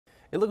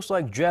It looks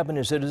like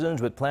Japanese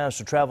citizens with plans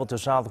to travel to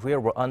South Korea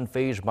were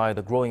unfazed by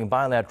the growing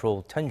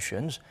bilateral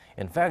tensions.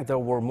 In fact, there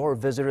were more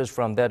visitors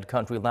from that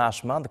country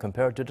last month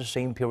compared to the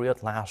same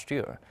period last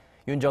year.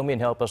 Yoon Jung-min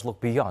helped us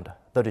look beyond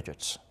the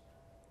digits.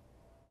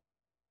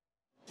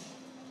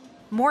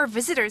 More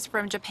visitors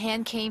from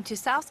Japan came to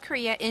South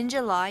Korea in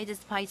July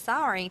despite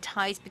souring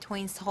ties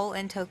between Seoul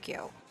and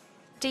Tokyo.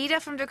 Data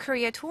from the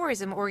Korea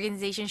Tourism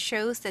Organization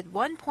shows that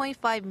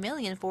 1.5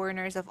 million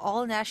foreigners of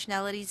all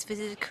nationalities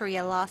visited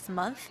Korea last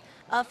month,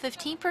 up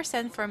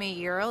 15% from a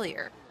year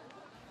earlier.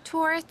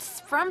 Tourists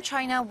from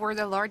China were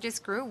the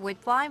largest group with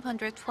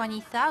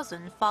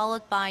 520,000,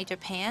 followed by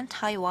Japan,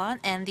 Taiwan,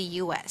 and the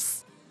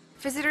U.S.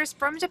 Visitors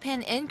from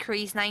Japan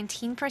increased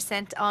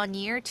 19% on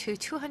year to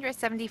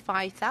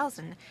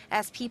 275,000,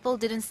 as people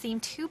didn't seem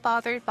too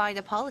bothered by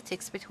the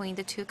politics between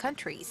the two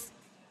countries.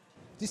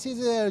 This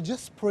is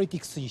just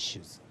politics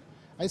issues.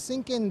 I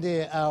think in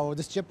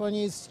this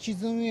Japanese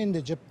citizen and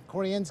the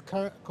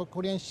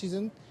Korean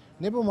citizen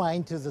never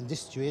mind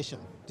this situation.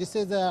 This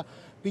is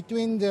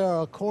between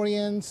the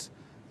Koreans,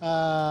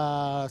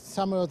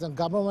 some of the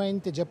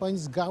government, the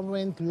Japanese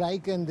government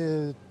like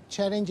and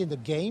challenge in the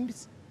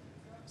games.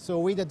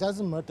 So it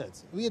doesn't matter.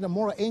 We are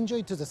more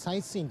enjoy to the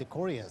sightseeing the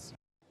Koreas.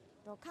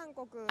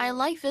 I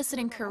like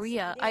visiting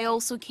Korea. I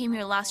also came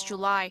here last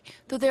July.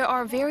 Though there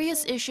are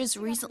various issues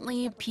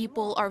recently,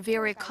 people are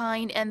very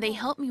kind and they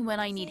help me when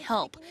I need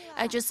help.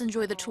 I just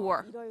enjoy the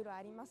tour.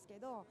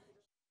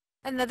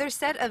 Another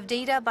set of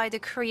data by the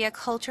Korea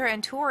Culture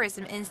and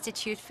Tourism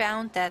Institute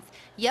found that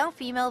young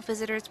female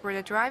visitors were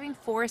the driving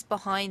force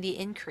behind the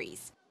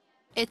increase.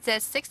 It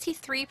says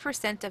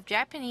 63% of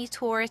Japanese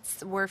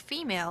tourists were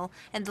female,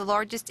 and the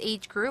largest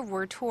age group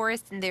were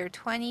tourists in their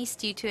 20s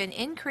due to an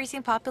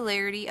increasing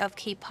popularity of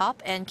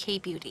K-pop and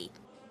K-beauty.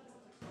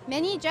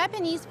 Many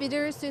Japanese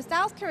visitors to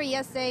South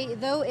Korea say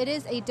though it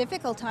is a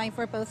difficult time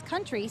for both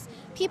countries,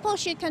 people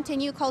should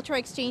continue cultural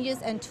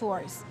exchanges and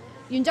tours.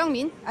 Yoon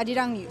Jung-min,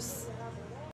 Arirang News.